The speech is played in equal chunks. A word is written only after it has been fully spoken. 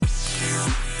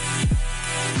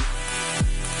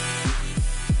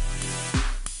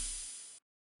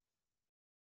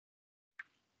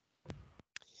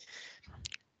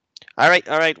All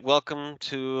right. Welcome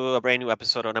to a brand new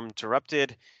episode on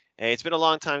Uninterrupted. It's been a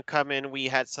long time coming. We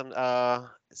had some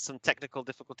technical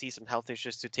difficulties, some health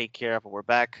issues to take care of, but we're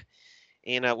back,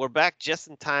 and we're back just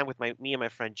in time with me and my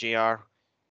friend JR.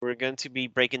 We're going to be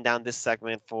breaking down this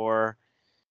segment for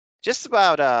just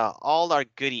about all our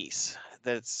goodies.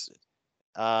 That's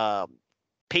uh,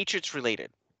 Patriots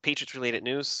related. Patriots related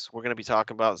news. We're going to be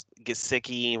talking about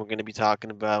Gesicki. We're going to be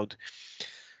talking about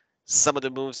some of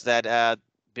the moves that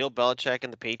Bill Belichick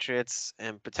and the Patriots,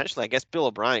 and potentially, I guess, Bill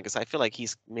O'Brien, because I feel like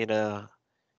he's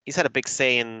had a big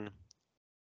say in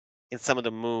some of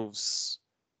the moves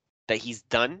that he's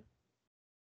done.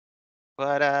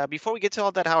 But before we get to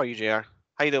all that, how are you, Jr.?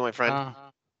 How you doing, my friend?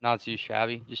 Not too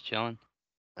shabby, just chilling.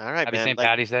 All right, Happy man. St. Like,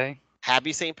 Patty's Day.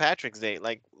 happy St. Patrick's Day.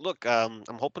 Like, look, I'm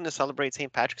hoping to celebrate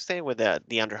St. Patrick's Day with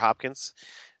DeAndre Hopkins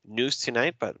news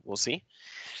tonight, but we'll see.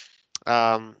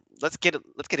 Let's get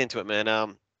into it,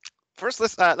 man.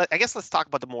 First, I guess let's talk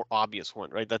about the more obvious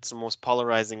one, right? That's the most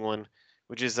polarizing one,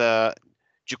 which is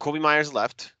Jacoby Myers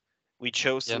left. We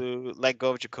chose Yep. to let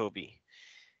go of Jacoby,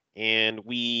 and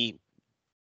we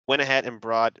went ahead and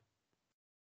brought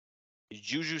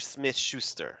Juju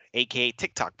Smith-Schuster, aka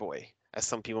TikTok Boy, as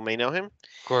some people may know him.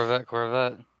 Corvette.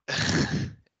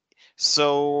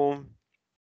 So,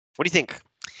 what do you think?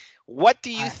 What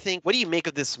do you I think? What do you make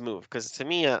of this move? Because to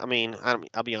me, I mean,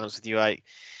 I'll be honest with you. I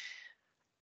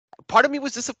Part of me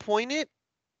was disappointed,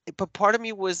 but part of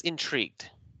me was intrigued.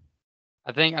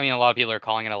 I mean a lot of people are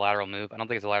calling it a lateral move. I don't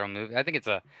think it's a lateral move. I think it's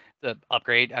a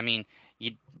upgrade. I mean,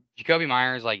 you Jacoby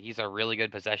Myers, like, he's a really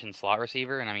good possession slot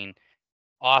receiver, and I mean,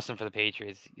 awesome for the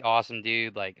Patriots. Awesome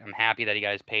dude. Like, I'm happy that he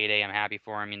got his payday. I'm happy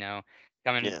for him.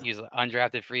 Coming, Yeah. he's an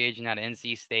undrafted free agent out of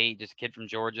NC State, just a kid from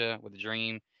Georgia with a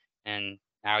dream, and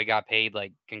now he got paid.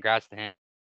 Like, congrats to him.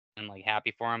 I'm like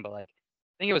happy for him, but like,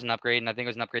 I think it was an upgrade, and I think it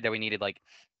was an upgrade that we needed. Like,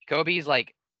 Jacoby's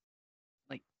like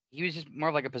he was just more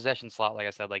of like a possession slot, like I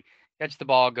said, like catch the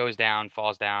ball, goes down,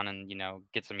 falls down, and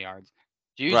get some yards.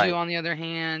 Juju, Right. on the other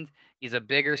hand, he's a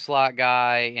bigger slot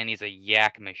guy, and he's a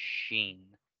yak machine.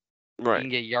 He Right. can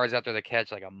get yards after the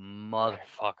catch like a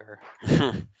motherfucker.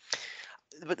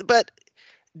 but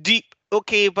do you,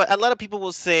 okay, but a lot of people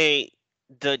will say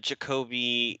the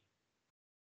Jacoby,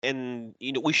 and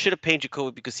we should have paid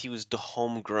Jacoby because he was the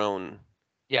homegrown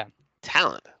Yeah,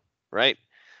 talent, right?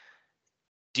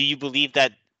 Do you believe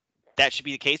that that should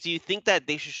be the case? Do you think that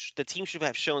the team should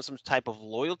have shown some type of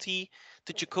loyalty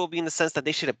to Jacoby in the sense that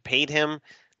they should have paid him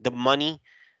the money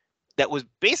that was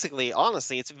basically,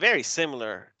 honestly, it's very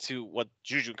similar to what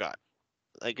Juju got.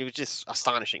 Like, it was just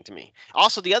astonishing to me.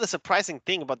 Also, the other surprising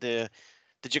thing about the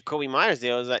Jacoby Myers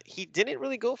deal is that he didn't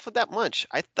really go for that much.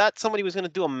 I thought somebody was going to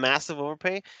do a massive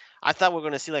overpay. I thought we were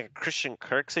going to see like a Christian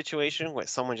Kirk situation where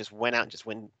someone just went out and just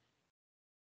went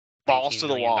balls $19 to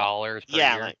the million wall. per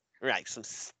Yeah, year. like right, some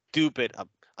stupid,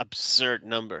 absurd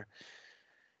number,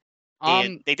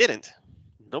 and Um, they didn't.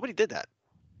 Nobody did that.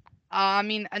 I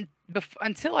mean,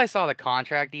 until I saw the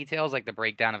contract details, like the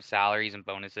breakdown of salaries and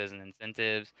bonuses and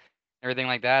incentives, everything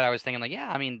like that, I was thinking like, yeah,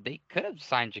 I mean, they could have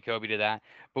signed Jacoby to that.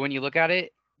 But when you look at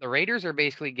it, the Raiders are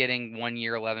basically getting 1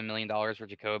 year, $11 million for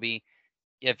Jacoby.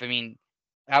 If I mean,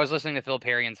 I was listening to Phil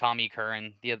Perry and Tommy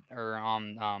Curran or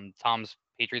on Tom's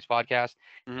Patriots podcast,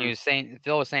 and Hmm.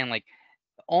 Phil was saying like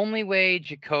the only way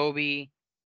Jacoby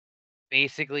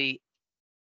basically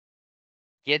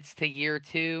gets to year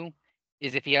two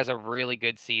is if he has a really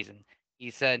good season. He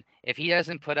said if he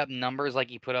doesn't put up numbers like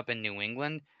he put up in New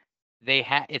England,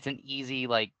 it's an easy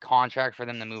like contract for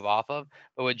them to move off of.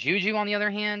 But with Juju, on the other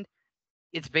hand,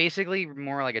 it's basically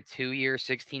more like a 2 year,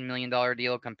 $16 million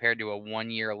deal compared to a 1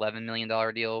 year, $11 million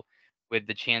deal, with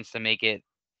the chance to make it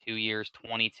 2 years,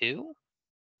 22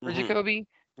 for Hmm. Jacoby.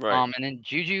 Right. And then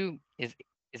Juju, his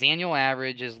annual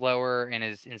average is lower, and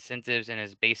his incentives and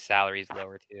his base salary is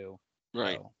lower too.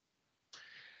 Right. So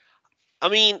I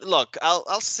mean, look,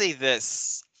 I'll say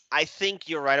this. I think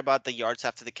you're right about the yards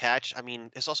after the catch. I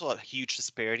mean, there's also a huge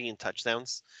disparity in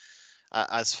touchdowns.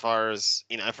 As far as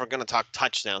if we're gonna talk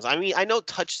touchdowns, I mean, I know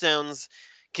touchdowns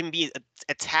can be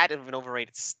a tad of an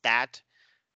overrated stat.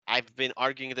 I've been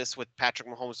arguing this with Patrick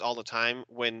Mahomes all the time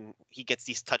when he gets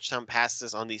these touchdown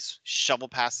passes on these shovel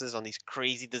passes on these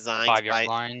crazy the designs 5 yard by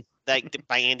line.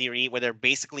 by Andy Reid, where they're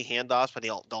basically handoffs, but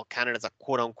they'll count it as a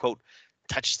quote unquote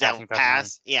touchdown Passing touchdown.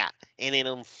 pass. Yeah, and then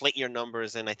inflate your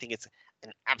numbers, and I think it's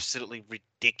an absolutely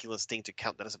ridiculous thing to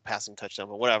count that as a passing touchdown.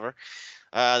 But whatever,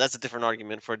 that's a different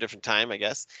argument for a different time, I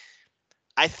guess.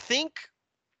 I think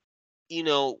you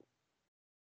know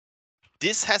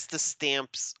this has the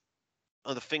stamps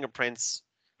on the fingerprints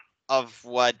of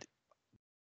what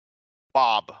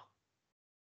Bob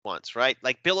wants, right?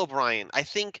 Like Bill O'Brien. I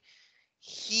think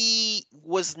he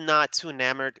was not too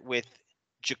enamored with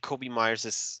Jacoby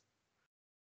Myers'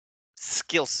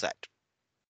 skill set,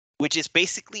 which is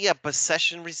basically a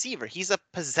possession receiver. He's a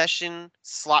possession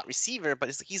slot receiver,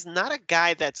 but he's not a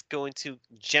guy that's going to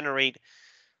generate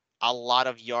a lot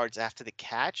of yards after the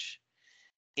catch.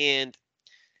 And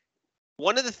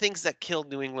one of the things that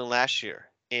killed New England last year,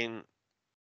 and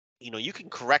you can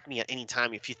correct me at any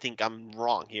time if you think I'm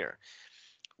wrong here,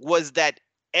 was that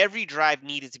every drive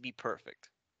needed to be perfect.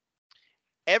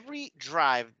 Every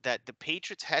drive that the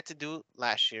Patriots had to do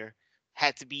last year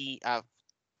had to be a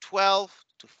 12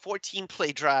 to 14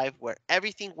 play drive where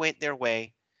everything went their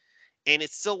way, and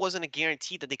it still wasn't a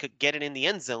guarantee that they could get it in the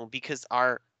end zone because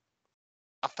our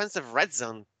offensive red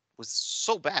zone was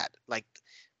so bad. Like,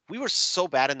 we were so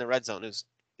bad in the red zone. It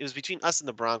was between us and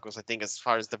the Broncos, I think, as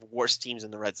far as the worst teams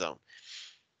in the red zone.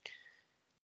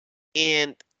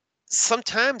 And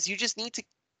sometimes you just need to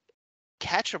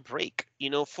catch a break.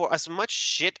 For as much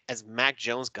shit as Mac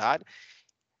Jones got,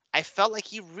 I felt like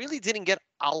he really didn't get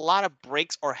a lot of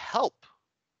breaks or help.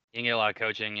 He didn't get a lot of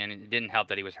coaching, and it didn't help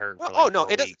that he was hurt Well, for oh like no,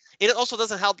 4 it does. weeks. It also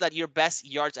doesn't help that your best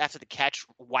yards after the catch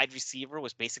wide receiver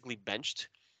was basically benched,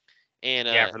 and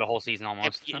Yeah, for the whole season and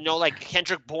almost. like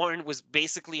Kendrick Bourne was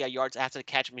basically a yards after the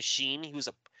catch machine.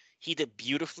 He did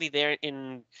beautifully there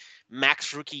in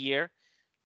Mac's rookie year,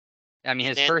 I mean, and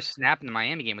his then first snap in the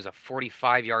Miami game was a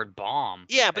 45-yard bomb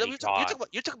yeah, that but he you're caught.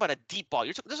 talking about a deep ball.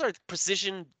 Those are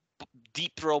precision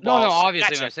deep throw No, no, balls.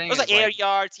 obviously what I'm Gotcha. saying Those are is air like,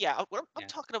 yards. Yeah, I'm yeah,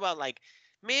 talking about, like,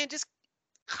 man, just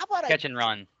how about I catch and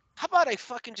run. how about I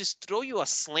fucking just throw you a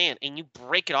slant and you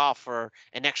break it off for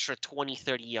an extra 20,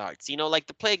 30 yards? Like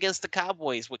the play against the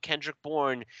Cowboys with Kendrick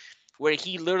Bourne, where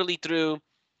he literally threw,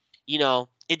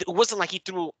 it wasn't like he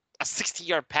threw a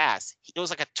 60-yard pass. It was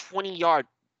like a 20-yard,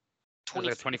 It was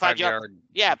like a 25-yard, 25-yard,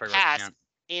 yeah, 25-yard, pass,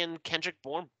 yeah. and Kendrick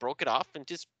Bourne broke it off and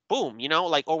just boom,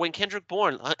 like, or when Kendrick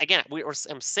Bourne, again,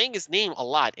 I'm saying his name a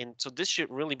lot, and so this should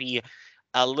really be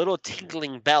a little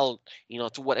tingling bell,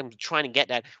 to what I'm trying to get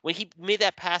at. When he made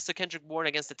that pass to Kendrick Bourne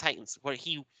against the Titans, where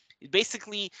he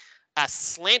basically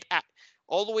slant at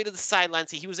all the way to the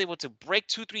sidelines, he was able to break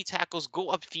 2, 3 tackles, go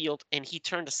upfield, and he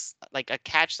turned like a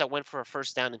catch that went for a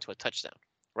first down into a touchdown,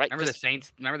 right? Remember the Because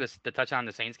Saints? Remember the touchdown in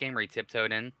the Saints game where he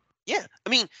tiptoed in? yeah, I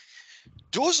mean,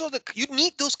 you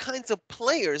need those kinds of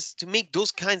players to make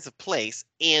those kinds of plays,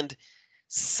 and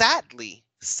sadly,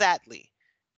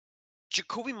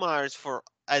 Jacoby Myers, for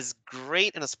as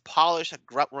great and as polished a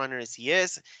route runner as he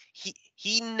is,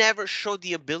 he never showed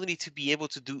the ability to be able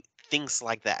to do things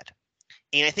like that.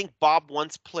 And I think Bob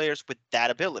wants players with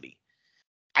that ability.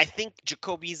 I think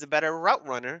Jacoby is a better route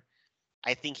runner.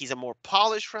 I think he's a more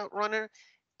polished route runner.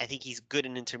 I think he's good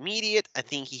in intermediate. I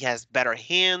think he has better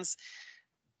hands.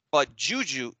 But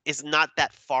Juju is not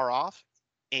that far off,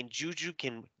 and Juju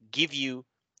can give you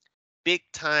big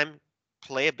time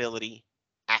playability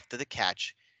after the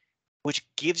catch, which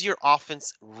gives your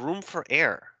offense room for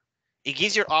error. It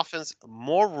gives your offense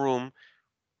more room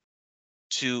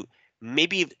to,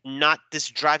 maybe, if not this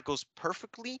drive goes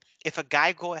perfectly, if a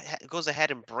guy goes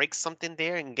ahead and breaks something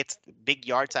there and gets big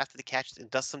yards after the catch and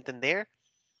does something there,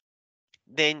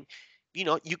 then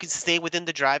you can stay within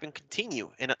the drive and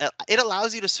continue, and it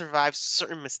allows you to survive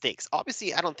certain mistakes.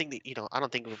 Obviously, I don't think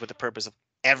with the purpose of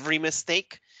every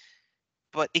mistake,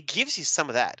 but it gives you some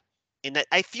of that, and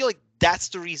I feel like that's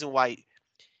the reason why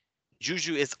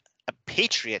Juju is a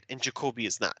Patriot and Jacoby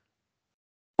is not.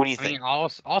 What do you I think?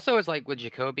 mean, also it's like with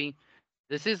Jacoby,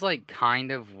 this is like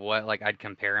kind of what like I'd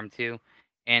compare him to,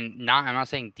 and I'm not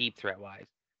saying deep threat wise.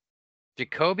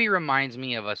 Jacoby reminds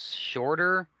me of a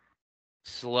shorter,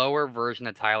 slower version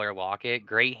of Tyler Lockett.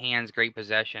 Great hands, great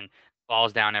possession,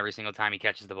 falls down every single time he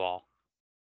catches the ball.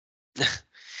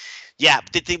 Yeah,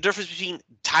 the difference between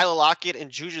Tyler Lockett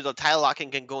and Juju, though, Tyler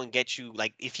Lockett can go and get you,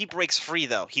 like, if he breaks free,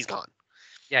 though, he's gone.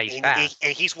 Yeah, he's And fast.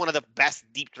 he's one of the best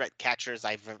deep threat catchers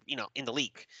I've ever, in the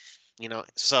league.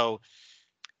 So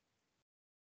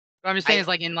What I'm just saying I is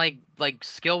like in like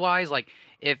skill wise, like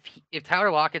if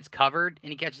Tyler Lockett's covered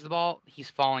and he catches the ball, he's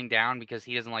falling down because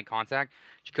he doesn't like contact.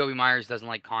 Jacoby Myers doesn't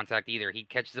like contact either. He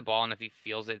catches the ball and if he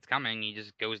feels it's coming, he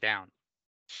just goes down.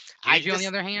 I Juju on the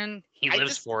just other hand, he I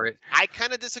lives just for it. I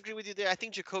kind of disagree with you there. I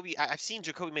think I've seen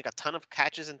Jacoby make a ton of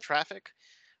catches in traffic,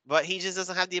 but he just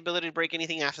doesn't have the ability to break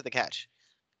anything after the catch.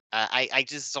 I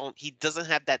just don't. He doesn't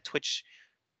have that twitch,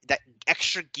 that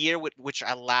extra gear which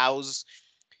allows,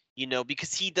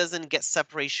 because he doesn't get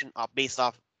separation based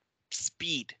off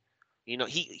speed.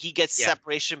 He gets Yeah,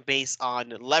 separation based on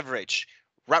leverage,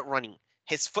 route running,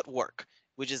 his footwork,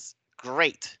 which is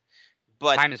great.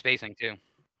 But time and spacing too.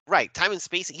 right, time and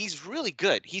spacing, he's really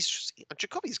good.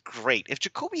 Jacoby's great. If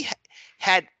Jacoby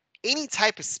had any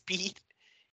type of speed,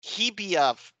 he'd be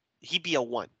a he'd be a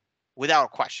one without a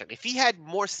question. If he had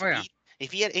more Oh yeah. speed,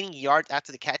 if he had any yards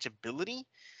after the catch ability,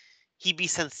 he'd be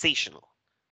sensational,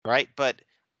 right? But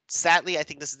sadly, I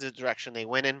think this is the direction they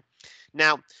went in.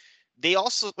 Now, they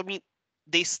also, I mean,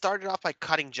 they started off by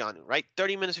cutting Janu, right?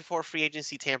 30 minutes before free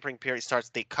agency tampering period starts,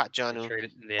 they cut They Janu.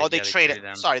 traded. Oh, they They traded. traded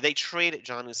them. Sorry, they traded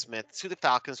Janu Smith to the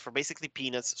Falcons for basically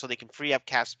peanuts, so they can free up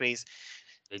cap space.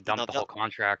 They You know, dumped the whole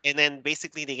contract. and then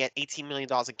basically they get $18 million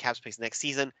in cap space next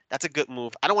season. That's a good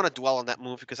move. I don't want to dwell on that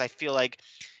move because I feel like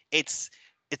it's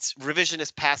it's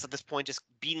revisionist past at this point, just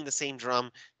beating the same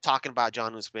drum, talking about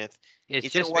Jonu Smith. It's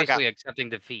It didn't just work out. basically accepting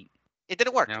defeat. It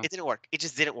didn't You work. know. It didn't work. It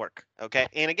just didn't work. Okay.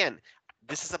 And again,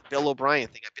 this is a Bill O'Brien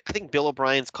thing. I think Bill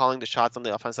O'Brien's calling the shots on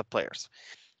the offensive players.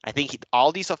 I think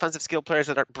all these offensive skill players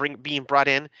that are being brought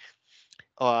in,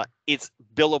 it's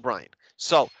Bill O'Brien.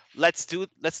 So let's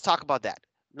talk about that.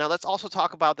 Now let's also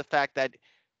talk about the fact that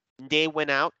they went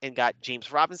out and got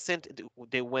James Robinson.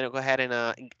 They went go ahead and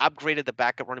upgraded the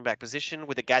backup running back position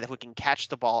with a guy who can catch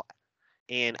the ball,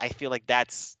 and I feel like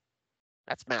that's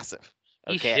massive.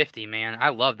 He's Okay, shifty, man. I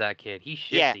love that kid. He's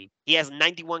yeah, shifty. he has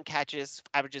 91 catches,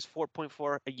 averages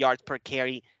 4.4 yards per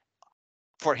carry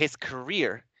for his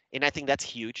career, and I think that's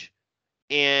huge.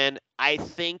 And I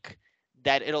think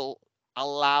that it'll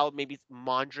allow maybe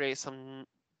Mondre some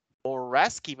more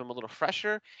rest, keep him a little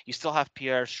fresher. You still have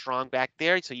Pierre Strong back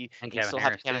there, so And you Kevin still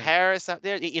have Harris Ken too. Harris out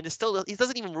there. And it still he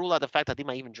doesn't even rule out the fact that they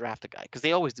might even draft a guy because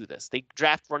they always do this. They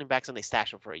draft running backs and they stash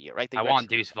them for a year, right? They I want redshirt.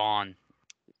 Deuce Vaughn.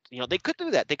 They could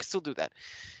do that. They could still do that.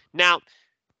 Now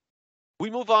we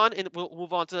move on and we'll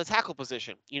move on to the tackle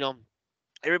position.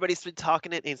 Everybody's been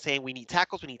talking it and saying we need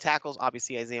tackles. We need tackles.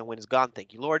 Obviously, Isaiah Wynn is gone.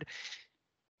 Thank you, Lord.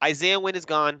 Isaiah Wynn is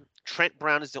gone. Trent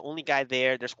Brown is the only guy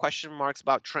there. There's question marks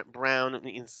about Trent Brown.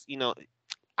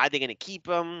 Are they going to keep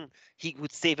him? He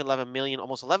would save 11 million,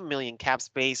 almost 11 million cap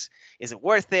space. Is it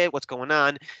worth it? What's going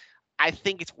on? I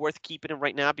think it's worth keeping him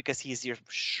right now because he's your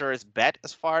surest bet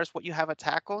as far as what you have at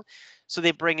tackle. So they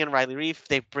bring in Riley Reef.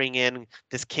 They bring in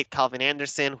this kid Calvin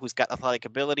Anderson, who's got athletic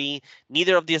ability.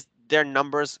 Neither of their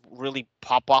numbers really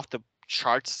pop off the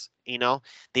charts.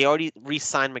 They already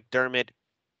re-signed McDermott,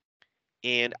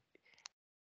 and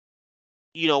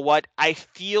you know what? I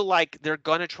feel like they're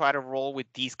gonna try to roll with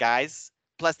these guys.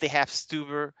 Plus, they have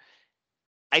Stuber.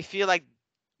 I feel like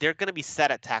they're going to be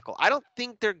set at tackle. I don't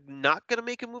think they're not going to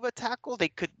make a move at tackle. They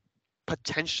could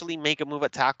potentially make a move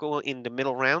at tackle in the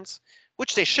middle rounds,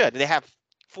 which they should. They have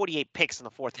 48 picks in the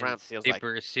fourth And round, feels like.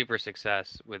 super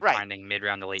success with Right. finding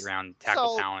mid-round to late-round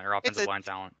tackle So talent or it's offensive a line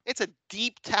talent. it's a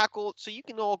deep tackle, so you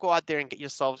can all go out there and get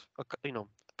yourself a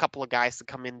couple of guys to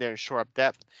come in there and shore up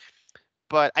depth.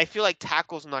 But I feel like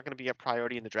tackle's not going to be a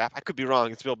priority in the draft. I could be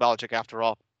wrong. It's Bill Belichick after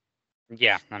all.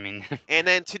 Yeah, I mean, And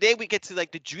then today we get to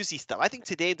like the juicy stuff. I think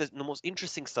today the most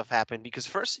interesting stuff happened because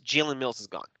first Jalen Mills is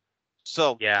gone.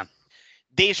 So yeah.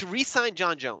 they should re-sign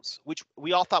John Jones, which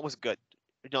we all thought was good.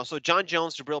 So John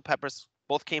Jones, Jabril Peppers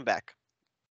both came back.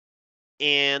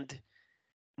 And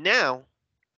now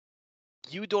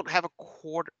you don't have a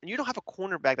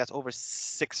cornerback that's over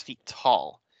 6 feet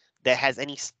tall that has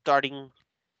any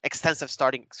extensive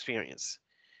starting experience.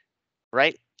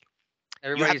 Right?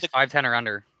 You have Everybody's the 5'10" or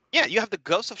under. Yeah, you have the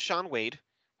ghost of Sean Wade.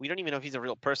 We don't even know if he's a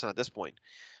real person at this point.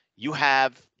 You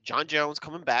have John Jones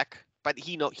coming back, but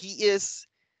he is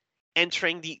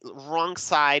entering the wrong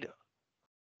side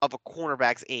of a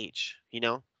cornerback's age, Is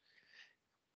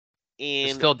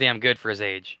and still damn good for his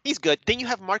age. he's good. Then you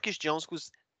have Marcus Jones,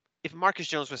 who's if Marcus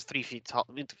Jones was 3 feet tall,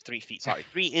 3 feet, sorry,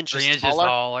 3 inches 3 inches taller,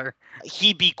 taller.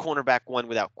 he'd be cornerback one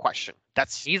without question.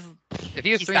 He's if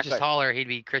he was He's three that inches good. taller, he'd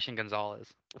be Christian Gonzalez.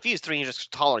 If he was 3 inches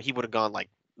taller, he would have gone like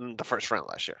the first round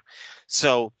last year.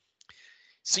 So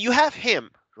you have him,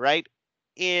 right?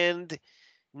 And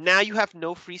now you have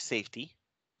no free safety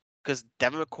because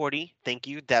Devin McCourty, thank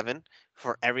you, Devin,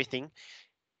 for everything,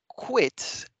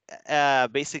 quit.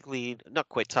 Basically, not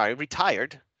quit. Sorry,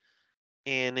 retired,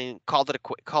 and then called it a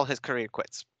quit. Call his career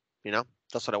quits.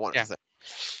 That's what I wanted Yeah. to say.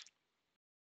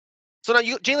 So now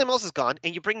Jalen Mills is gone,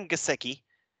 and you bring in Gasecki,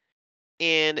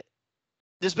 and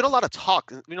there's been a lot of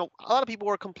talk. A lot of people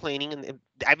were complaining, and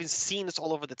I've been seeing this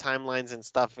all over the timelines and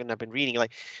stuff, and I've been reading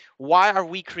like, why are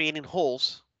we creating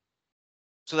holes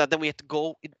so that then we have to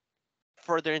go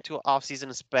further into an offseason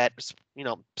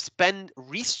and spend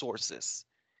resources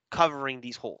covering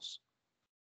these holes?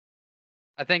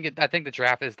 I think the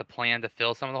draft is the plan to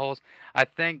fill some of the holes. I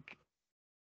think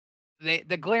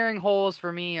the glaring holes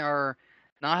for me are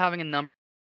not having a number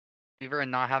receiver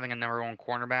and not having a number one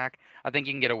cornerback. I think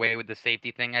you can get away with the safety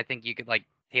thing. I think you could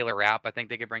Taylor Rapp. I think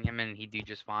they could bring him in and he'd do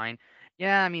just fine.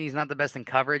 Yeah, I mean he's not the best in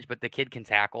coverage, but the kid can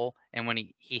tackle, and when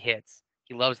he hits,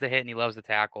 he loves to hit and he loves to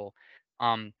tackle.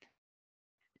 Um,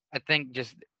 I think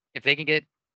just if they can get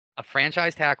a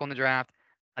franchise tackle in the draft,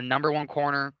 a number 1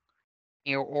 corner,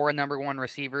 or a number 1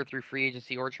 receiver through free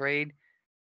agency or trade,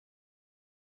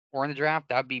 or in the draft,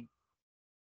 that'd be,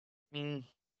 I mean,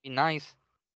 be nice.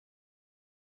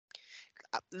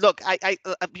 Look,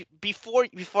 before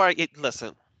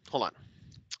listen, hold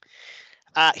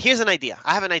on. Here's an idea.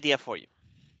 I have an idea for you.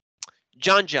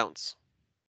 John Jones,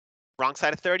 wrong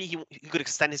side of 30. He could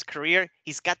extend his career.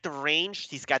 He's got the range.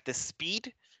 He's got the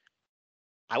speed.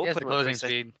 I He would has put the him at free closing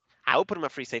safety. speed. I would put him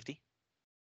at free safety.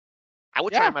 I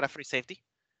would try Yeah. him at a free safety.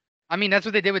 I mean, that's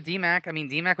what they did with D-Mac. I mean,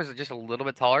 D-Mac was just a little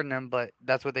bit taller than him, but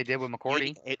that's what they did with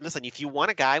McCourty. Listen, if you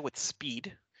want a guy with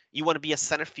speed, you want to be a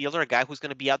center fielder, a guy who's going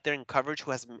to be out there in coverage,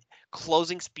 who has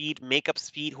closing speed, makeup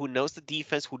speed, who knows the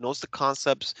defense, who knows the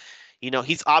concepts.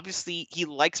 He's obviously he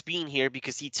likes being here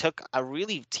because he took a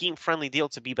really team-friendly deal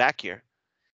to be back here,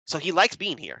 so he likes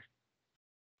being here.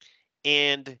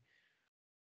 And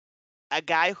a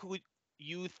guy who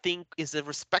you think is a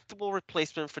respectable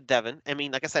replacement for Devin. I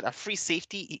mean, like I said, a free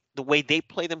safety. The way they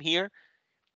play them here,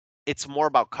 it's more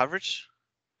about coverage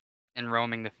And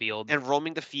roaming the field. and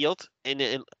roaming the field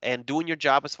and doing your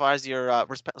job as far as your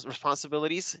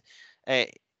responsibilities uh,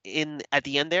 in at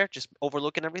the end there, just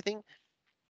overlooking everything.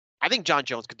 I think John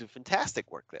Jones could do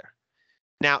fantastic work there.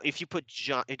 Now, if you put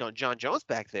John Jones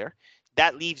back there,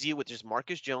 that leaves you with just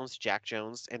Marcus Jones, Jack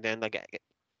Jones, and then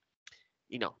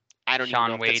you know, I don't even know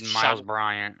Sean if that's Wade and Miles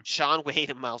Bryant. Sean Wade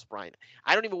and Miles Bryant.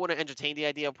 I don't even want to entertain the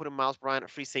idea of putting Miles Bryant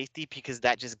at free safety because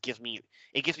that just gives me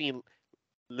I don't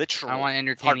literal want to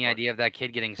entertain the heartburn. idea of that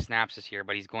kid getting snaps this year,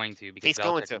 but he's going to because He's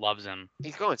going Belichick to. loves him.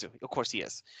 He's going to. Of course he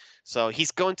is. So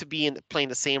he's going to be playing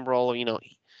the same role.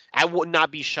 I would not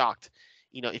be shocked,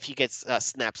 if he gets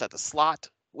snaps at the slot,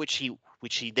 which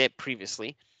he did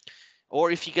previously,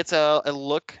 or if he gets a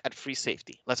look at free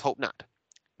safety. Let's hope not.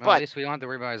 Well, at But least we don't have to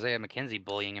worry about Isaiah McKenzie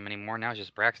bullying him anymore. Now it's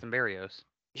just Braxton Berrios.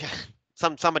 yeah,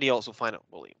 somebody else will find out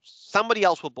bully him. Somebody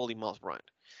else will bully Miles Bryant.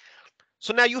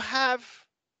 So now you have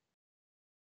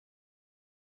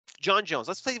John Jones.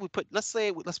 Let's play Bill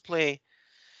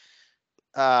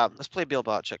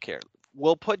Belichick here.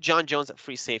 We'll put John Jones at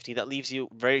free safety. That leaves you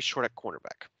very short at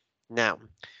cornerback. Now,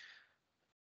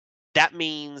 that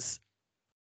means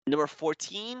number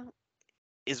 14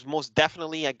 is most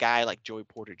definitely a guy like Joey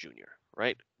Porter Jr.,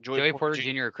 right? Joey Porter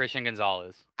Jr. or Christian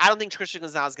Gonzalez. I don't think Christian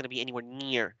Gonzalez is going to be anywhere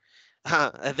near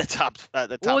the top.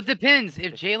 Well, it depends.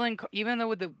 If even though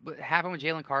with what happened with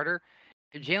Jalen Carter,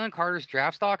 if Jalen Carter's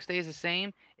draft stock stays the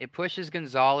same, it pushes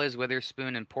Gonzalez,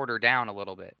 Witherspoon, and Porter down a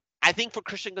little bit. I think for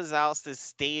Christian Gonzalez to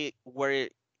stay where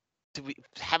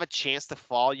have a chance to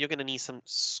fall, you're going to need some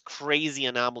crazy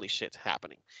anomaly shit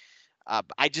happening.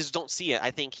 I just don't see it.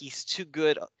 I think he's too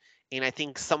good, and I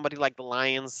think somebody like the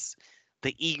Lions,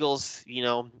 the Eagles,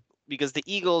 because the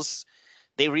Eagles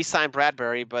they re-signed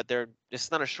Bradbury, but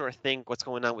it's not a sure thing what's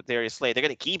going on with Darius Slade. They're going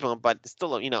to keep him, but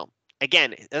still,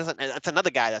 again, that's another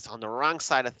guy that's on the wrong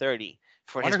side of 30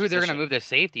 for I wonder his who they're going to position. move to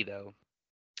safety though,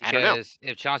 I don't know. because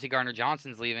if Chauncey Gardner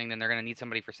Johnson's leaving, then they're going to need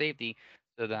somebody for safety.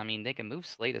 So I mean, they can move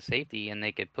Slade to safety, and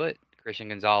they could put Christian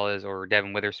Gonzalez or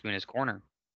Devin Witherspoon as corner.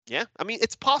 Yeah, I mean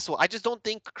it's possible. I just don't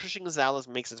think Christian Gonzalez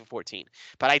makes it to 14,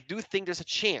 but I do think there's a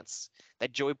chance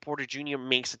that Joey Porter Jr.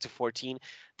 makes it to 14.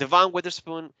 Devon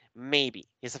Witherspoon, maybe.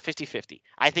 It's a 50-50.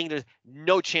 I think there's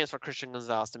no chance for Christian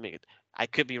Gonzalez to make it. I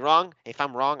could be wrong. If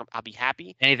I'm wrong, I'll be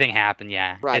happy. Anything happen,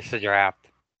 yeah. Right. It's the draft.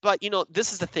 But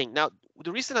this is the thing. Now,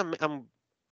 the reason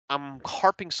I'm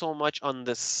harping so much on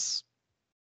this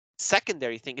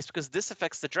secondary thing is because this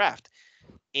affects the draft.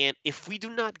 And if we do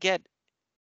not get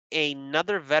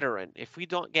another veteran, if we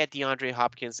don't get DeAndre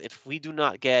Hopkins, if we do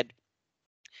not get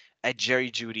a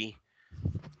Jerry Jeudy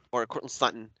or a Cortland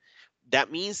Sutton,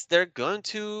 that means you're going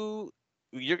to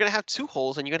have two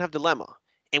holes and you're going to have dilemma.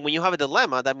 And when you have a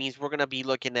dilemma, that means we're going to be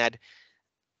looking at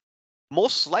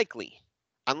most likely,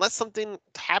 unless something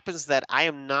happens that I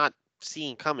am not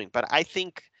seeing coming. But I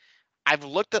think I've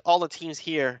looked at all the teams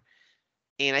here,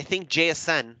 and I think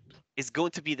JSN is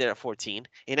going to be there at 14,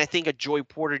 and I think a Joey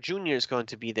Porter Jr. is going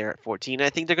to be there at 14. And I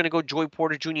think they're going to go Joey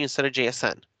Porter Jr. instead of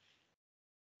JSN.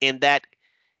 And that,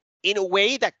 in a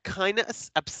way, that kind of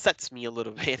upsets me a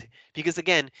little bit because,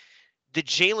 again, the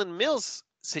Jalen Mills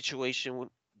situation,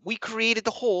 we created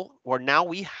the hole, or now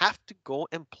we have to go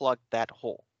and plug that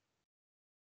hole.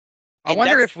 I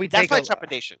wonder if we that's take my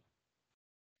trepidation.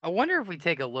 I wonder if we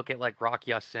take a look at like Rock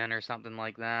Ya-Sin or something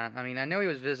like that. I mean, I know he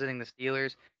was visiting the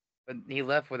Steelers, But he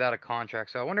left without a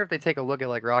contract, so I wonder if they take a look at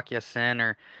like Rocky Sin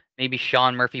or maybe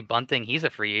Sean Murphy Bunting. He's a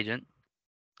free agent.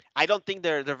 I don't think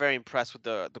they're very impressed with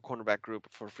the cornerback group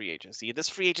for free agency. This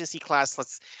free agency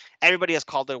class, everybody has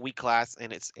called it a weak class,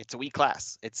 and it's a weak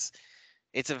class.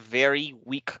 It's a very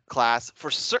weak class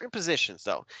for certain positions,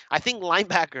 though. I think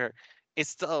linebacker is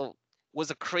still was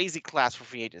a crazy class for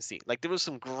free agency. Like there was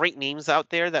some great names out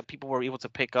there that people were able to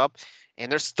pick up,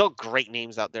 and there's still great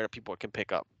names out there that people can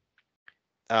pick up.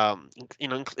 And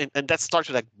that starts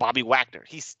with like Bobby Wagner.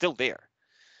 He's still there.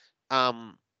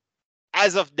 Um,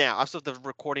 as of now, as of the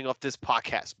recording of this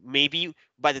podcast, maybe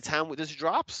by the time this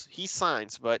drops, he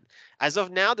signs. But as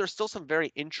of now, there's still some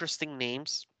very interesting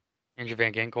names. Andrew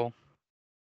Van Ginkel.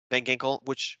 Van Ginkel,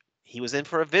 which he was in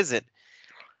for a visit.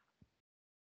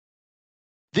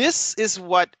 This is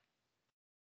what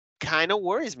kind of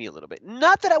worries me a little bit.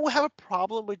 Not that I would have a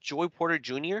problem with Joey Porter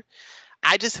Jr.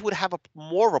 I just would have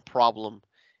more of a problem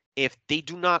if they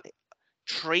do not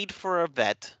trade for a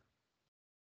vet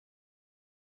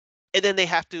and then they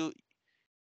have to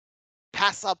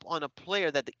pass up on a player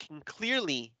that can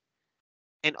clearly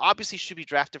and obviously should be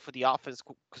drafted for the offense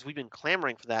because we've been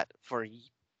clamoring for that for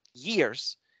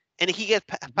years. And he gets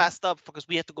passed up because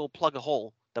we have to go plug a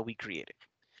hole that we created.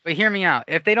 But hear me out.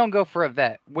 If they don't go for a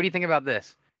vet, what do you think about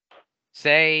this?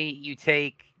 Say you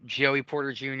take Joey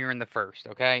Porter Jr. in the first,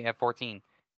 okay, at 14.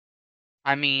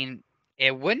 I mean,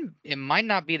 it might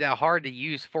not be that hard to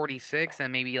use 46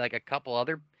 and maybe like I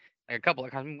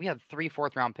mean, we had 3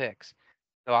 4th-round picks.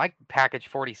 So I package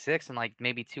 46 and like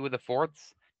maybe 2 of the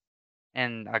fourths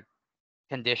and a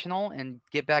conditional and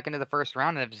get back into the first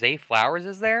round. And if Zay Flowers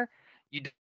is there, you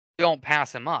don't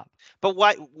pass him up. But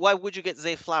why would you get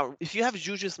Zay Flower? If you have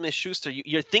Juju Smith-Schuster,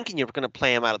 you're thinking you're going to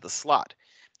play him out of the slot.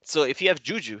 So if you have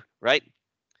Juju, right?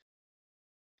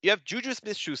 You have Juju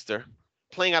Smith-Schuster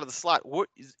playing out of the slot.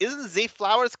 Isn't Zay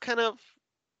Flowers kind of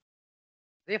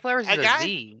Zay Flowers is a a guy?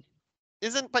 Z.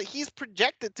 But he's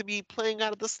projected to be playing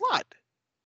out of the slot.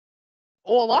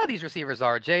 Oh, a lot of these receivers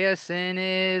are. JSN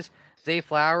is. Zay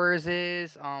Flowers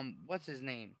is. What's his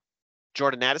name?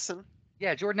 Jordan Addison.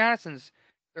 Yeah, Jordan Addison's.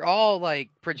 They're all like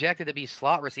projected to be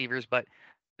slot receivers, but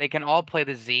they can all play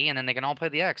the Z and then they can all play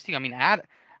the X too. I mean,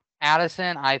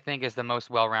 Addison, I think, is the most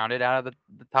well-rounded out of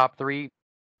the top 3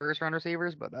 first-round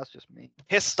receivers, but that's just me.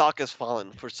 His stock has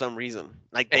fallen for some reason.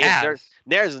 Like It has.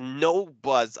 there's no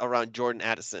buzz around Jordan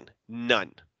Addison.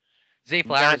 None. Zay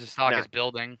Flowers' stock None. is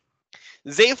building.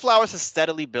 Zay Flowers has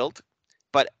steadily built,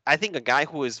 but I think a guy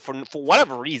who is for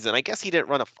whatever reason, I guess he didn't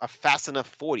run a fast enough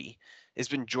 40, has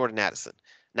been Jordan Addison.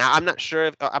 Now I'm not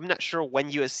sure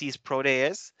when USC's pro day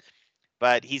is,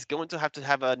 but he's going to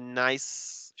have a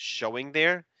nice showing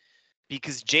there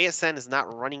because JSN is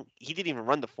not running. He didn't even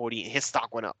run the 40, and his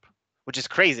stock went up, which is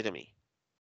crazy to me.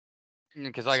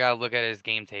 Because I gotta look at his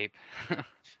game tape.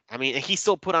 I mean, he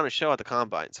still put on a show at the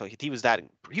combine, so he was that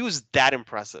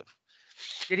impressive.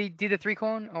 Did he do the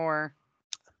 3-cone or?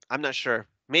 I'm not sure.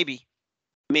 Maybe.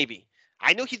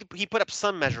 I know he put up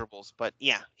some measurables, but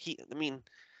yeah,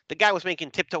 the guy was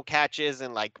making tiptoe catches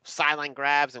and like sideline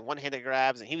grabs and one-handed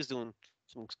grabs, and he was doing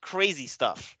some crazy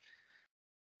stuff.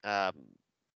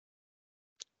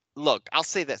 Look, I'll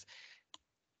say this: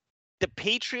 the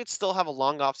Patriots still have a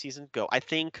long offseason to go. I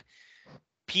think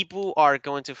people are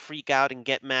going to freak out and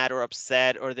get mad or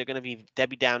upset, or they're going to be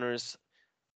Debbie Downers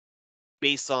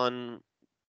based on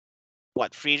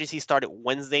what free agency started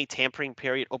Wednesday, tampering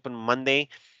period open Monday.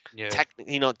 Yeah.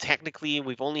 Technically,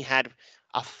 we've only had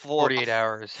a full 48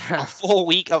 hours. a full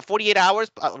week of 48 hours.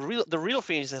 The real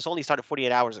free agency has only started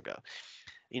 48 hours ago.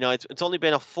 It's only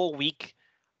been a full week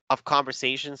of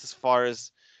conversations as far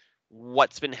as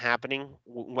what's been happening,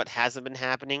 what hasn't been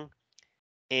happening,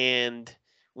 and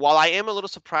while I am a little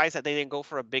surprised that they didn't go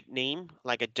for a big name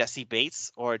like a Jesse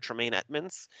Bates or a Tremaine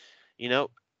Edmonds,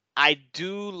 I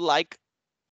do like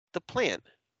the plan.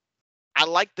 I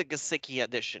like the Gesicki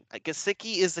addition.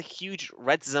 Gesicki is a huge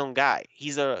red zone guy.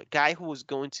 He's a guy who is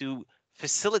going to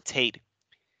facilitate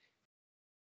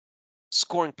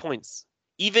scoring points.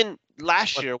 Even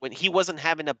last year, when he wasn't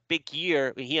having a big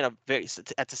year, he had a very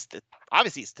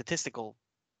obviously statistical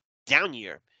down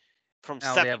year from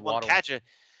 71 catches.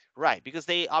 Right, because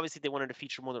they wanted to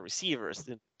feature more of the receivers,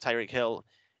 Tyreek Hill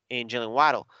and Jalen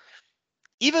Waddle.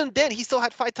 Even then, he still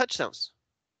had 5 touchdowns.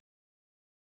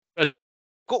 2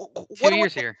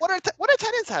 years here. What our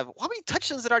tight ends have? How many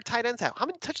touchdowns did our tight ends have? How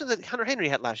many touchdowns did Hunter Henry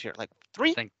had last year? Like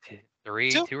 3? I think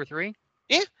 3, 2 or 3.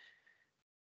 Yeah.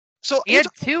 So he had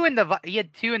 2 in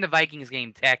the Vikings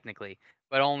game technically,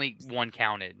 but only 1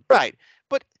 counted. Right,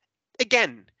 but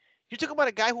again, you're talking about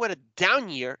a guy who had a down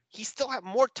year. He still had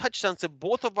more touchdowns than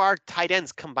both of our tight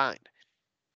ends combined.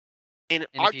 And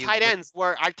And our if you tight ends,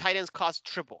 where our tight ends cost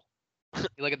triple.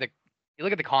 look at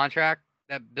the contract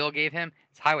that Bill gave him,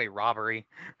 it's highway robbery.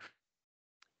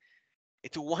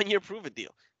 It's a 1-year prove-it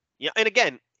deal. Yeah, and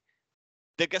again,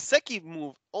 the Gasecki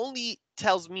move only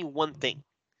tells me one thing.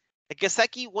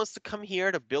 Gasecki wants to come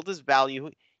here to build his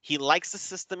value. He likes the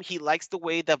system. He likes the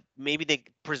way that maybe they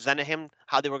presented him,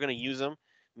 how they were going to use him.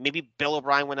 Maybe Bill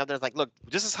O'Brien went out there like, look,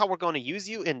 this is how we're going to use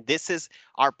you, and this is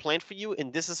our plan for you,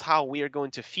 and this is how we are going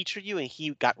to feature you. And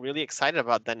he got really excited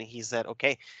about that, and he said,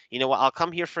 okay, you know what? I'll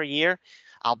come here for a year.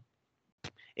 I'll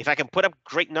if I can put up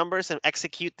great numbers and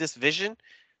execute this vision,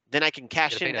 then I can Get a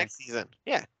cash in payday. next season.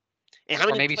 Yeah. And how Or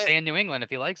many maybe players? stay in New England if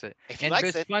he likes it. If he And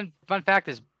likes this it, fun fact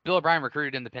is Bill O'Brien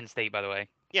recruited him to Penn State, by the way.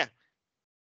 yeah,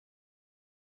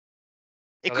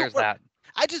 it So could there's work. that.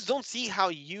 I just don't see how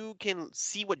you can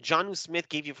see what Jonnu Smith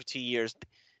gave you for 2 years.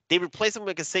 They replace him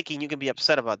with Gasecki, and you can be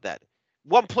upset about that.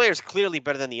 One player is clearly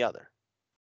better than the other.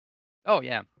 Oh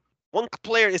yeah. One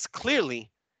player is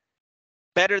clearly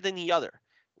better than the other.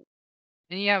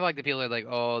 And you have like the people that are like,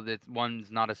 oh, that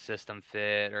one's not a system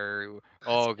fit, or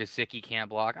oh, Gasicki can't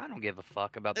block. I don't give a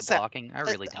fuck about the Listen, blocking. I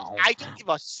really don't. I don't give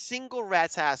a single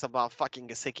rat's ass about fucking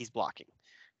Gasecki's blocking.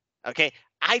 Okay,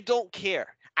 I don't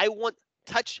care. I want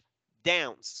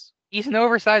touchdowns. He's an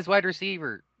oversized wide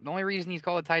receiver. The only reason he's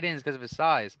called a tight end is because of his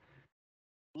size.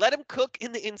 Let him cook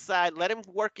in the inside. Let him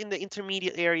work in the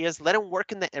intermediate areas. Let him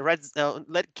work in the red zone.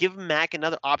 Give Mac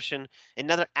another option,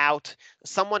 another out.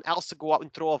 Someone else to go out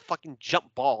and throw a fucking jump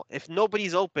ball. If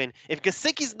nobody's open, if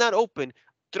Gasicki's not open,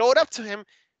 throw it up to him.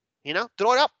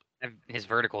 Throw it up. His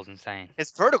vertical's insane,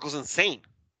 His vertical's insane.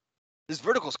 His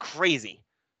vertical's crazy.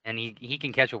 and he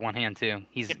can catch with one hand too.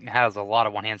 Yeah, Has a lot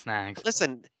of one hand snags.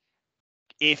 listen,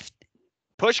 if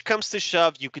push comes to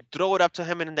shove, you could throw it up to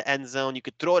him in the end zone. You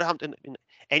could throw it up in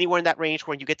anywhere in that range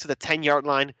where you get to the 10-yard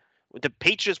line. The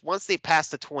Patriots, once they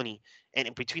passed the 20, and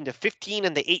in between the 15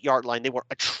 and the 8-yard line, they were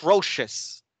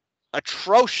atrocious.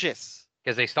 Atrocious.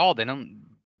 Because they stalled in him,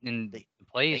 and They, the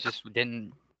plays they just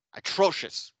didn't.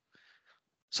 atrocious.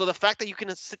 So the fact that you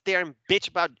can sit there and bitch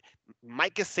about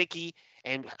Mike Gesicki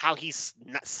and how he's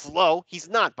not slow, he's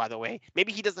not, by the way.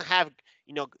 Maybe he doesn't have,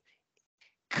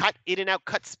 cut in and out,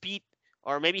 cut speed,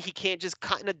 or maybe he can't just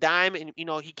cut in a dime and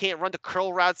he can't run the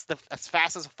curl routes as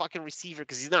fast as a fucking receiver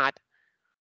because he's not.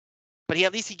 But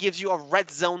at least he gives you a red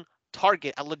zone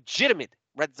target, a legitimate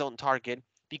red zone target,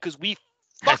 because we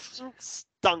fucking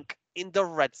stunk in the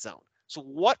red zone. So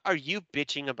what are you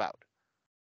bitching about?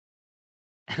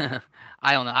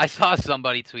 I don't know. I saw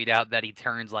somebody tweet out that he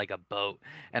turns like a boat,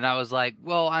 and I was like,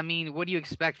 well, I mean, what do you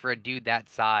expect for a dude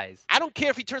that size? I don't care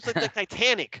if he turns like the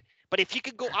Titanic, but if he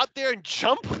could go out there and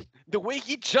jump the way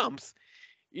he jumps,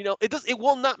 it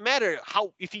will not matter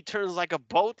if he turns like a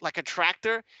boat, like a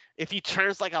tractor, if he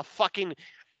turns like a fucking,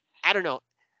 I don't know,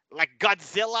 like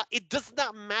Godzilla, it does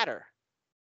not matter.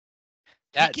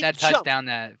 That touchdown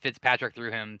that Fitzpatrick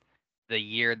threw him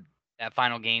that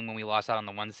final game when we lost out on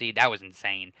the 1 seed, that was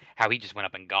insane. How he just went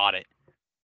up and got it.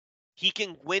 He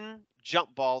can win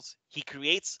jump balls. He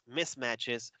creates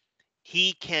mismatches.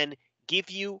 He can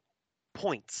give you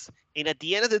points. And at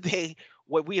the end of the day,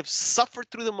 what we have suffered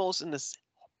through the most in this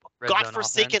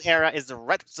godforsaken era is the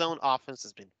red zone offense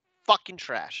has been fucking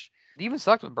trash. It even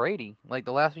sucked with Brady. Like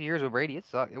the last few years with Brady, it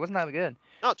sucked. It wasn't that good.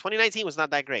 No, 2019 was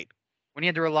not that great. When you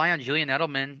had to rely on Julian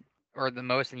Edelman or the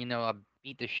most, and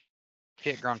beat the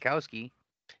shit Gronkowski.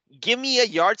 Give me a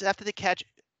yards after the catch,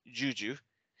 Juju.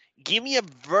 Give me a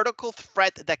vertical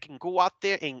threat that can go out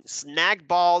there and snag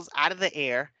balls out of the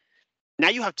air. Now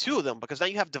you have two of them because now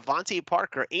you have Devontae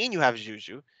Parker and you have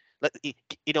Juju. That's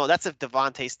if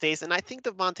Devontae stays, and I think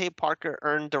Devontae Parker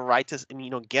earned the right to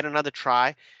get another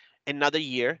try, another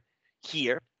year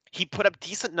here. He put up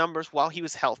decent numbers while he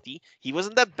was healthy. He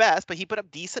wasn't the best, but he put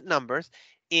up decent numbers,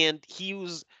 and he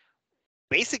was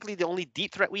basically the only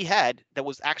deep threat we had that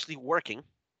was actually working.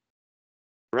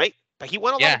 Right? But he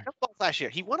won a lot of jump balls last year.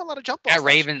 He won a lot of jump balls.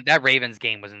 That Ravens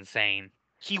game was insane.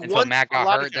 Until Mac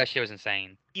got hurt, that shit was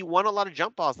insane. He won a lot of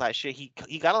jump balls last year.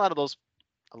 He got a lot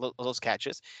of those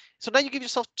catches. So now you give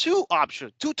yourself two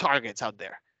options, two targets out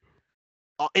there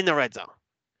in the red zone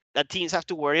that teams have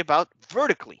to worry about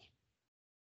vertically.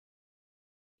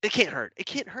 It can't hurt. It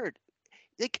can't hurt.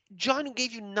 Like John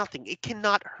gave you nothing. It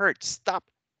cannot hurt. Stop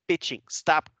bitching.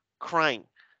 Stop crying.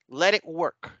 Let it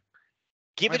work.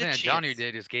 Give it a chance. Johnny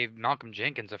did is gave Malcolm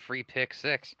Jenkins a free pick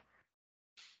 6.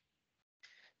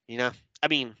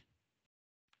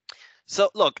 So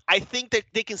look, I think that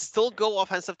they can still go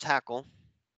offensive tackle.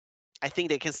 I think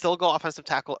they can still go offensive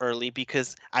tackle early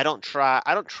because I don't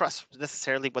trust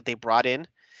necessarily what they brought in.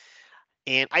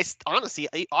 And honestly,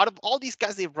 out of all these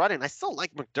guys they've run in, I still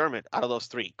like McDermott out of those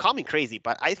three. Call me crazy,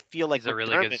 but I feel like He's a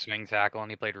really good McDermott, swing tackle,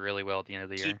 and he played really well at the end of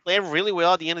the he year. played really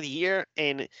well at the end of the year.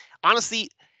 And honestly,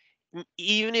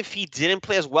 even if he didn't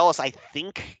play as well as I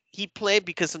think he played,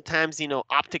 because sometimes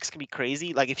optics can be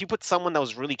crazy. Like if you put someone that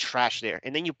was really trash there,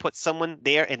 and then you put someone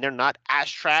there and they're not as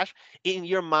trash, in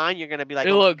your mind you're gonna be like,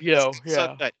 It oh my, looked, this guy's so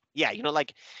yeah. good. Yeah,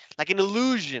 like an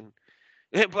illusion.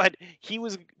 But he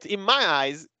was, in my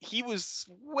eyes, he was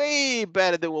way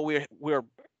better than what we're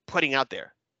putting out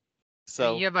there. I mean,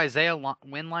 So you have Isaiah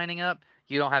Wynn lining up.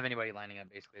 You don't have anybody lining up,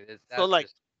 basically. so That's like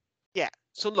just yeah.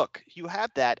 So look, you have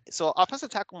that. So offensive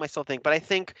tackle myself think, but I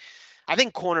think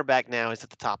cornerback now is at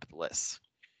the top of the list.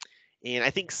 And I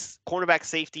think cornerback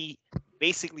safety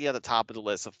basically at the top of the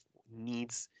list of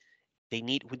needs. They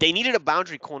needed a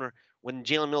boundary corner when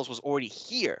Jalen Mills was already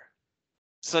here.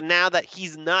 So now that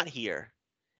he's not here,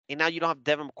 and now you don't have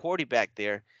Devin McCourty back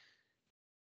there,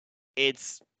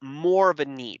 it's more of a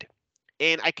need.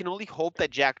 And I can only hope that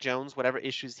Jack Jones, whatever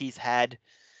issues he's had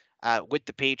with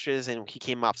the Patriots, and he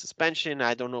came off suspension.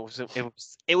 I don't know.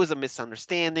 It was a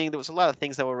misunderstanding. There was a lot of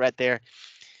things that were read there.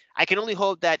 I can only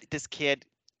hope that this kid,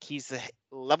 he's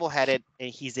level-headed and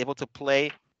he's able to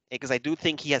play, because I do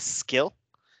think he has skill.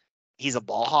 He's a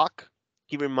ball hawk.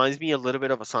 He reminds me a little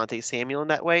bit of Asante Samuel in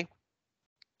that way,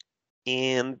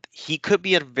 and he could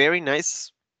be a very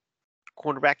nice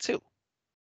cornerback too.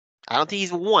 I don't think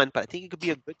he's a one, but I think he could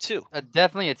be a good two.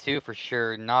 definitely a 2 for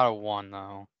sure, not a 1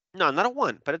 though. No, not a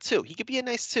one, but a two. He could be a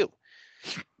nice two.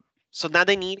 So now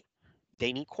they need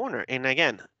corner, and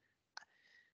again,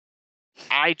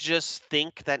 I just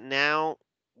think that now,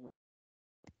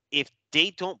 if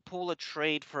they don't pull a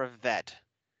trade for a vet,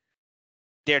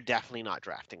 they're definitely not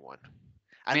drafting one.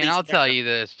 At Man, least I'll they're tell not. you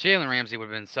this: Jalen Ramsey would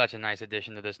have been such a nice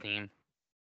addition to this team.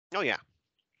 Oh yeah,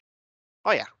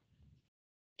 oh yeah.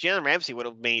 Jalen Ramsey would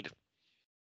have made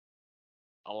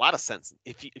a lot of sense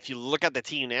if you look at the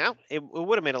team now. It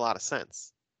would have made a lot of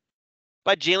sense.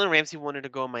 But Jalen Ramsey wanted to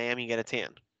go to Miami and get a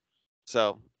tan,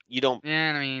 so you don't.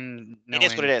 And I mean, It no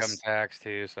is what it income is. tax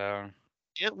too, so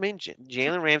Yeah, I mean,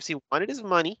 Jalen Ramsey wanted his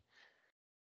money,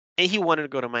 and he wanted to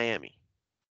go to Miami.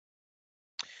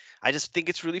 I just think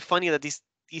it's really funny that these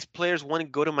players want to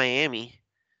go to Miami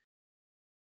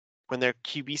when their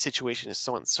QB situation is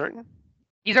so uncertain.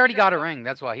 he's already got a ring.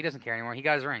 That's why he doesn't care anymore. He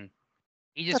got his ring.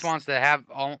 He just That's wants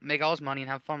to make all his money and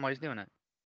have fun while he's doing it.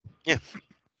 yeah.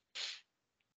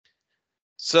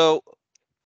 So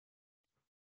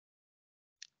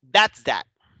that's that.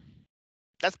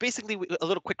 That's basically a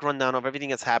little quick rundown of everything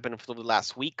that's happened for the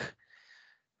last week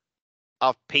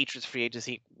of Patriots free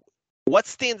agency. What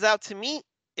stands out to me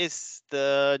is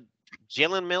the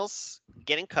Jalen Mills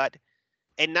getting cut,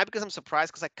 and not because I'm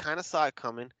surprised, because I kind of saw it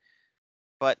coming,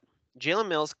 but Jalen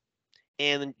Mills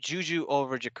and Juju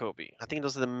over Jacoby. I think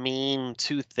those are the main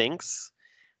two things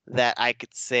that I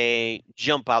could say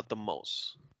jump out the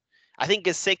most. I think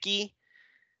Gasicki,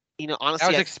 That honestly,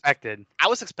 was I expected. I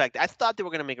was expecting. I thought they were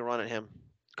gonna make a run at him,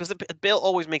 because Bill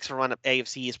always makes a run at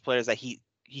AFC's players that he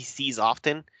sees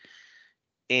often,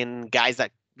 and guys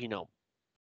that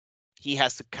he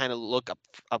has to kind of look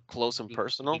up close and He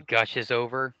personal. gushes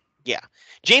over. Yeah,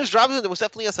 James Robinson was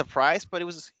definitely a surprise, but it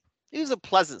was a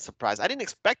pleasant surprise. I didn't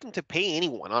expect him to pay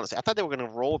anyone. Honestly, I thought they were gonna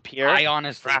roll Pierre. I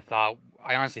honestly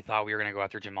thought we were gonna go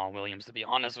after Jamal Williams. To be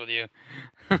honest with you,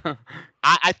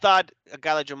 I thought a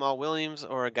guy like Jamal Williams,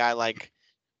 or a guy like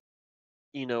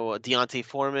Deontay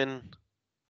Foreman,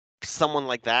 someone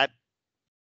like that.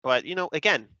 But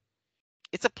again,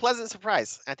 it's a pleasant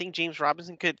surprise. I think James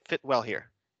Robinson could fit well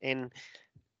here, and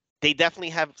they definitely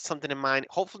have something in mind.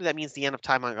 Hopefully, that means the end of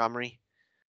Ty Montgomery.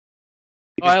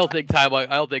 Because I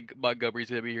don't think Montgomery's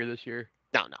gonna be here this year.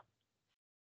 no, no.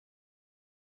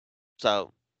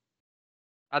 So,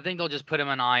 I think they'll just put him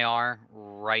on IR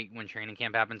right when training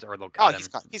camp happens, or they'll oh, cut he's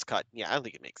him. cut. He's cut. Yeah, I don't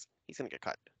think it makes. He's gonna get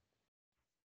cut.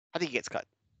 I think he gets cut.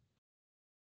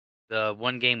 The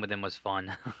one game with him was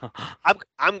fun.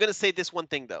 I'm gonna say this one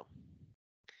thing though.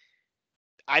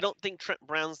 I don't think Trent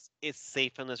Brown's is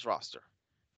safe on this roster.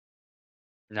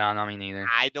 No, not me neither.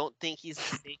 I don't think he's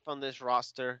safe on this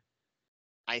roster.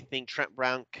 I think Trent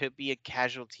Brown could be a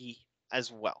casualty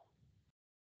as well.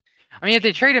 I mean, if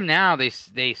they trade him now, they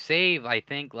save I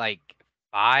think like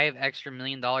 $5 extra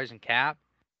million in cap.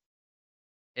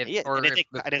 Yeah, and if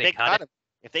If they they cut cut it, him,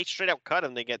 if they straight out cut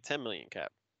him, they get 10 million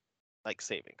cap, like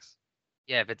savings.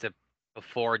 yeah, if it's a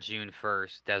before June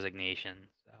 1st designation.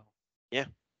 So, Yeah,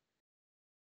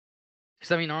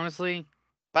 because I mean, honestly,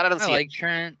 but I don't see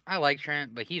it. I like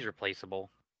Trent, but he's replaceable.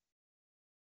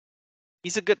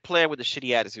 He's a good player with a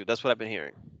shitty attitude. That's what I've been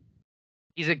hearing.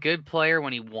 He's a good player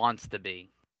when he wants to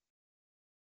be.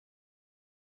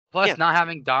 Plus, Yeah, not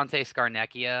having Dante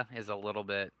Scarnecchia is a little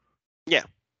bit. yeah,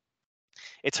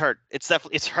 it's hurt. It's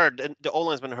definitely it's hurt. And the O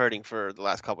line's been hurting for the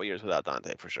last couple of years without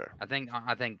Dante for sure. I think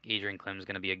Adrian Klim's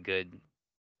going to be a good.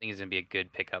 I think he's going to be a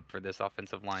good pickup for this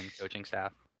offensive line coaching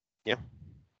staff. Yeah,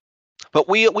 but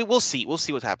we will see. We'll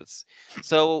see what happens.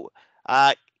 So,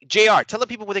 Jr., tell the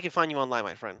people where they can find you online,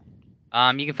 my friend.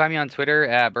 You can find me on Twitter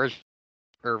at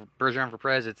Bergeron for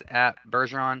Prez. It's at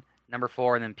Bergeron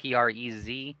 #4 and then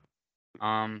PREZ.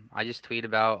 I just tweet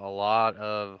about a lot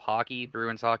of hockey,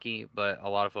 Bruins hockey, but a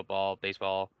lot of football,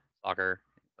 baseball, soccer,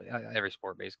 every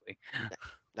sport basically.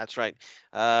 That's right.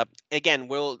 Again,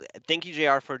 we'll thank you,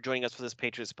 Jr., for joining us for this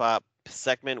Patriots Pop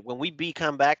segment. When we be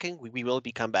comebacking, we will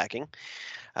be comebacking.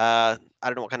 I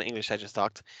don't know what kind of English I just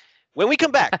talked. When we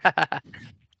come back,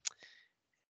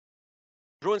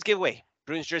 Bruins giveaway,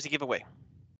 Bruins jersey giveaway.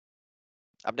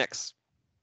 Up next.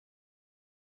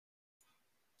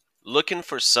 Looking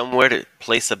for somewhere to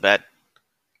place a bet?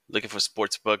 Looking for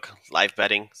sportsbook, live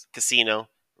betting, casino,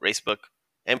 racebook,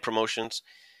 and promotions?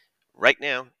 Right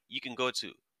now, you can go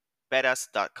to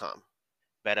betus.com.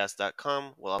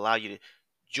 Betus.com will allow you to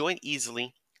join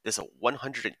easily. There's a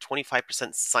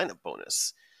 125% sign up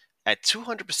bonus, a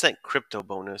 200% crypto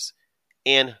bonus,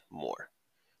 and more.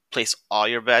 Place all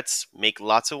your bets, make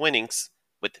lots of winnings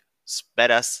with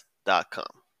betus.com.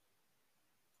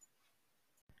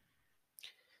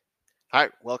 All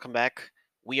right, welcome back.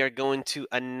 We are going to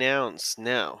announce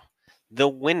now the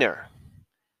winner.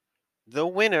 The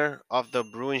winner of the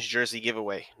Bruins jersey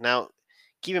giveaway. Now,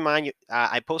 keep in mind,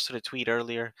 I posted a tweet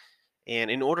earlier, and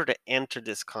in order to enter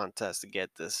this contest to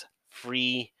get this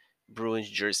free Bruins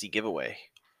jersey giveaway,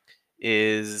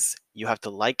 is you have to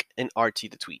like and RT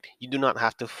the tweet. You do not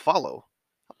have to follow.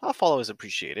 A follow is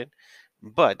appreciated,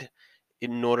 but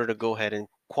in order to go ahead and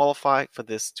qualify for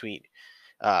this tweet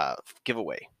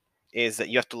giveaway, is that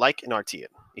you have to like and RT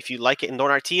it. If you like it and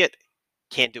don't RT it,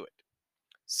 can't do it.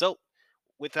 So,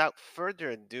 without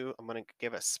further ado, I'm going to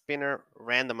give a spinner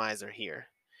randomizer here,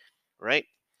 right?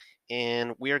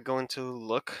 And we are going to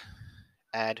look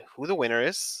at who the winner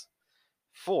is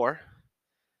for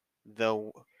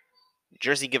the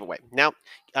jersey giveaway. Now,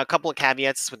 a couple of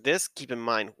caveats with this. Keep in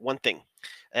mind one thing.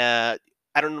 Uh,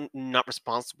 I'm not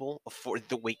responsible for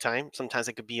the wait time. Sometimes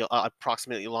it could be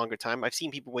approximately a longer time. I've seen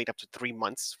people wait up to 3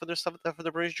 months for their stuff for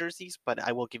the Bruins jerseys, but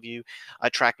I will give you a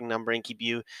tracking number and keep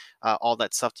you all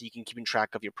that stuff so you can keep in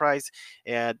track of your price.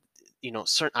 And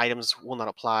certain items will not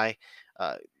apply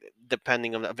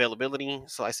depending on the availability.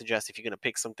 So I suggest if you're going to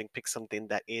pick something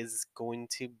that is going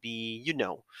to be,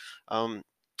 um,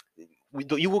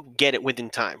 you will get it within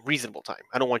time, reasonable time.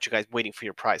 I don't want you guys waiting for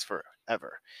your prize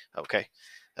forever. Okay,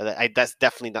 that's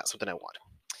definitely not something I want.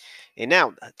 And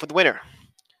now for the winner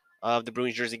of the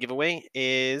Bruins jersey giveaway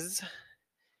is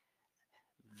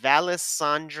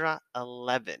Valisandra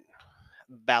 11.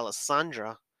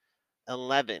 Valisandra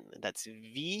 11. That's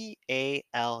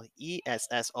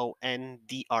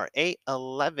VALESSONDRA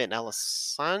 11.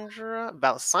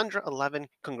 Valisandra 11.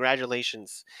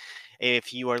 Congratulations.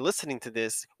 If you are listening to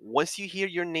this, once you hear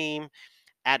your name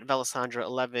at Velisandra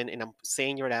 11 and I'm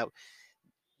saying you're out,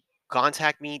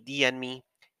 contact me, DM me,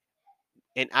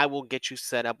 and I will get you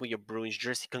set up with your Bruins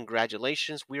jersey.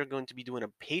 Congratulations. We are going to be doing a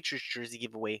Patriots jersey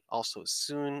giveaway also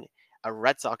soon, a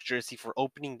Red Sox jersey for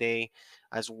opening day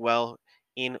as well.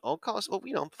 In all costs, for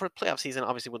playoff season,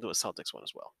 obviously we'll do a Celtics one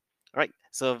as well. All right.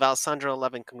 So Valsandra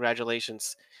 11,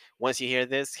 congratulations. Once you hear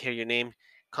this, hear your name,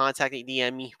 contact me,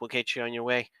 DM me. We'll get you on your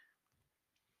way.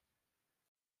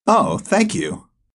 Oh, thank you.